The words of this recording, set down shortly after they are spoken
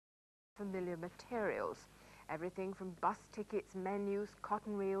familiar materials. Everything from bus tickets, menus,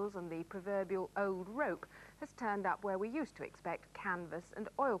 cotton reels and the proverbial old rope has turned up where we used to expect canvas and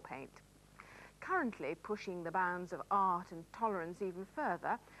oil paint. Currently pushing the bounds of art and tolerance even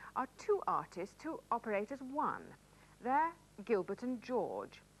further are two artists who operate as one. They're Gilbert and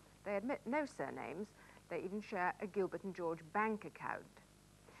George. They admit no surnames. They even share a Gilbert and George bank account.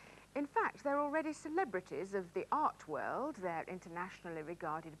 In fact, they're already celebrities of the art world. They're internationally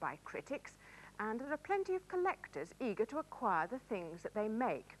regarded by critics, and there are plenty of collectors eager to acquire the things that they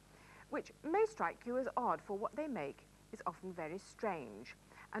make, which may strike you as odd, for what they make is often very strange.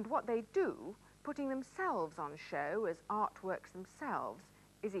 And what they do, putting themselves on show as artworks themselves,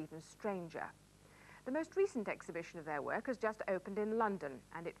 is even stranger. The most recent exhibition of their work has just opened in London,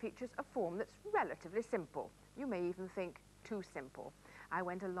 and it features a form that's relatively simple. You may even think too simple. I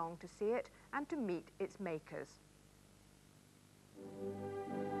went along to see it and to meet its makers.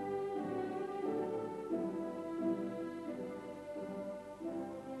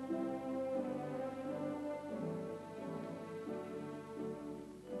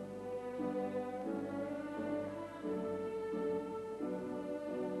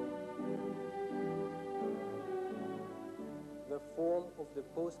 The form of the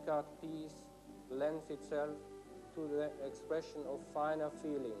postcard piece lends itself to the expression of finer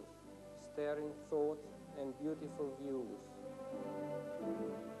feelings, stirring thought and beautiful views.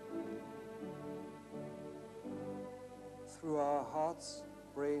 Through our hearts,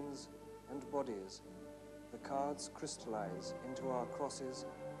 brains, and bodies, the cards crystallize into our crosses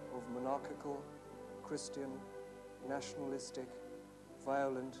of monarchical, Christian, nationalistic,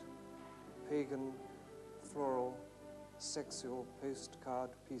 violent, pagan, floral, sexual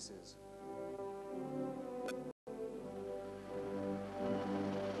postcard pieces.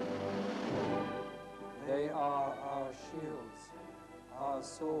 They are our shields, our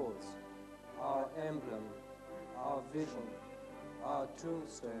swords, our emblem, our vision, our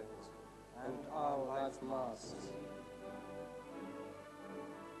tombstones, and our life masks.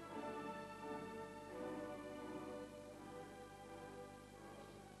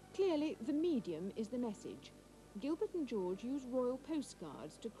 Clearly, the medium is the message. Gilbert and George use royal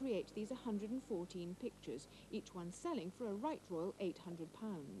postcards to create these 114 pictures, each one selling for a right royal £800.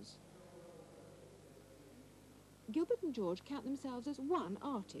 Gilbert and George count themselves as one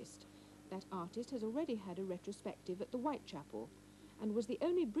artist. That artist has already had a retrospective at the Whitechapel and was the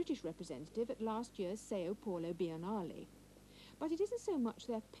only British representative at last year's Sao Paulo Biennale. But it isn't so much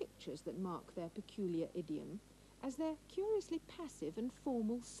their pictures that mark their peculiar idiom as their curiously passive and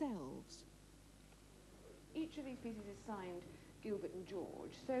formal selves. Each of these pieces is signed Gilbert and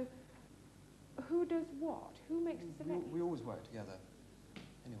George, so who does what? Who makes the selection? We always work together,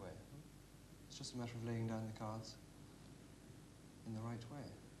 anyway. It's just a matter of laying down the cards in the right way,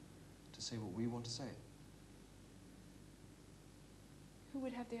 to say what we want to say. Who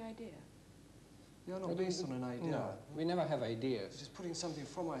would have the idea? They are not based on an idea. No, we never have ideas. It's just putting something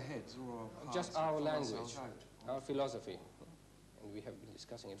from our heads or our hearts. Just our from language, ourselves out. our philosophy. And we have been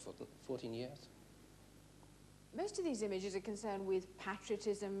discussing it for 14 years. Most of these images are concerned with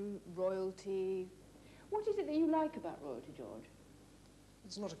patriotism, royalty. What is it that you like about royalty, George?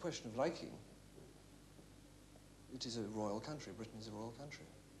 It's not a question of liking. It is a royal country. Britain is a royal country.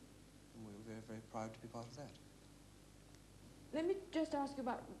 And we're very, very proud to be part of that. Let me just ask you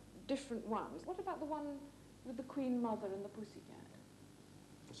about different ones. What about the one with the Queen Mother and the pussycat?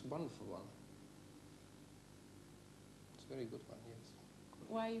 It's a wonderful one. It's a very good one, yes.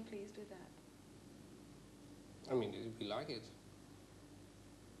 Why are you pleased with that? I mean, we like it.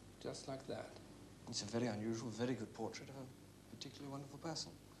 Just like that. It's a very unusual, very good portrait of a particularly wonderful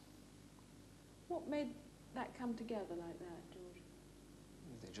person. What made that come together like that, George?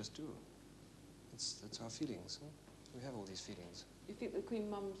 They just do. That's our feelings. Huh? We have all these feelings. You think the Queen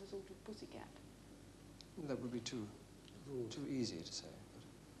Mum's a sort of pussycat? That would be too easy to say.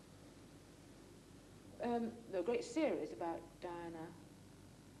 But there are great series about Diana,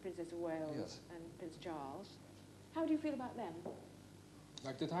 Princess of Wales, yes, and Prince Charles. How do you feel about them?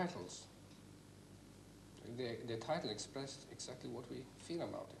 Like the titles. The title expressed exactly what we feel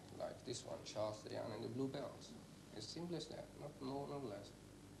about it. Like this one, Charles, Diana, and the Blue Bells. As simple as that, not more, not less.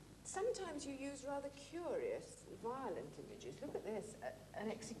 Sometimes you use rather curious, violent images. Look at this, an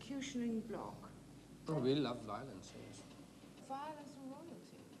executioning block. Oh, we love violence, yes. Violence and royalty.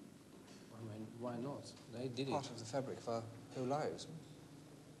 I mean, why not? They did it. Part of the fabric of our whole lives.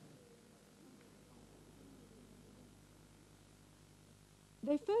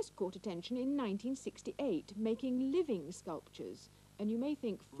 They first caught attention in 1968, making living sculptures, and you may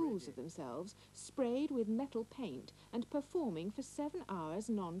think fools of themselves, sprayed with metal paint and performing for 7 hours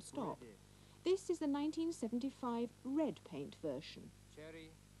non-stop. This is the 1975 red paint version. Cherry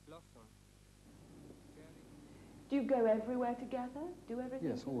blossom. Do you go everywhere together? Do everything?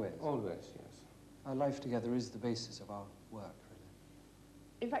 Yes, always. Always, yes. Our life together is the basis of our work, really.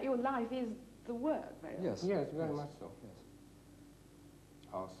 In fact, your life is the work, very often. Yes. Yes, very much so. Yes.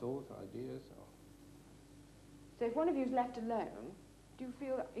 Our thoughts, ideas. So if one of you is left alone, do you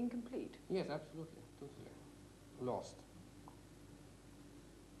feel incomplete? Yes, absolutely, totally. Lost.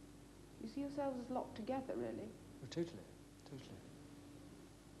 You see yourselves as locked together, really? Oh, totally, totally.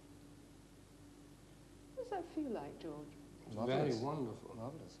 What does that feel like, George? Very wonderful.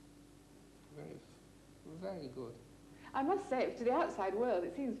 Marvellous. Very good. I must say, to the outside world,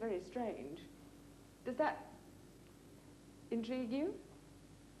 it seems very strange. Does that intrigue you?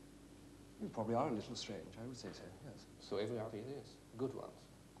 You probably are a little strange, I would say so, yes. So everybody is. Good ones.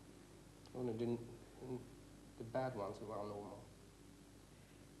 Only the bad ones who are normal.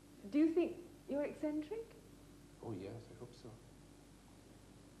 Do you think you're eccentric? Oh yes, I hope so.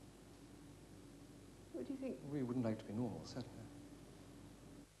 What do you think? We wouldn't like to be normal, certainly.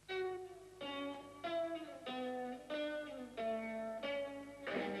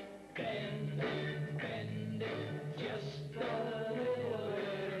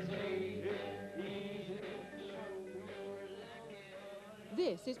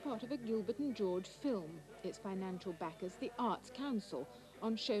 This is part of a Gilbert and George film. Its financial backers, the Arts Council,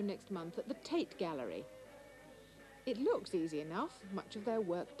 on show next month at the Tate Gallery. It looks easy enough, much of their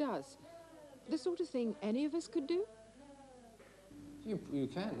work does. The sort of thing any of us could do? You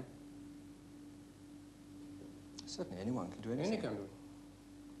can. Certainly anyone can do anything. Any can do.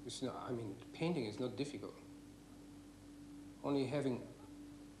 It's not, I mean, painting is not difficult. Only having,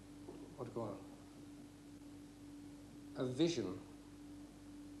 what do you call it? A vision.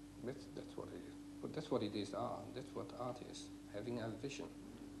 That's what it is. But that's what it is, art. That's what art is, having a vision.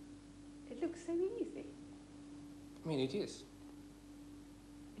 It looks so easy. I mean, it is.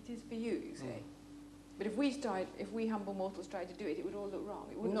 It is for you, you say. But if we humble mortals tried to do it, it would all look wrong.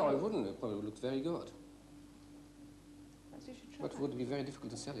 It wouldn't. No, it wouldn't. It probably would look very good. Perhaps you should try. But it would be very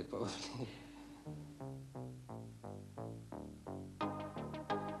difficult to sell it, probably.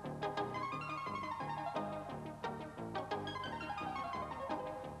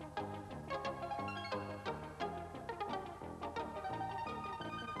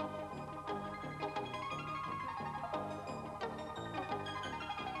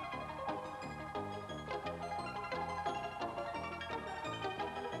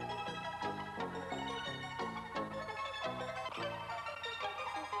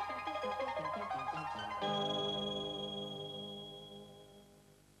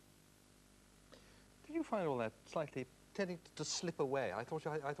 Did you find all that slightly tending to slip away? I thought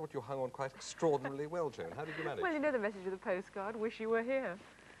you hung on quite extraordinarily well, Joan. How did you manage? Well, you know the message of the postcard. Wish you were here.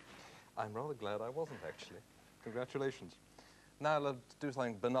 I'm rather glad I wasn't, actually. Congratulations. Now let's do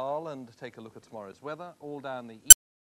something banal and take a look at tomorrow's weather. All down the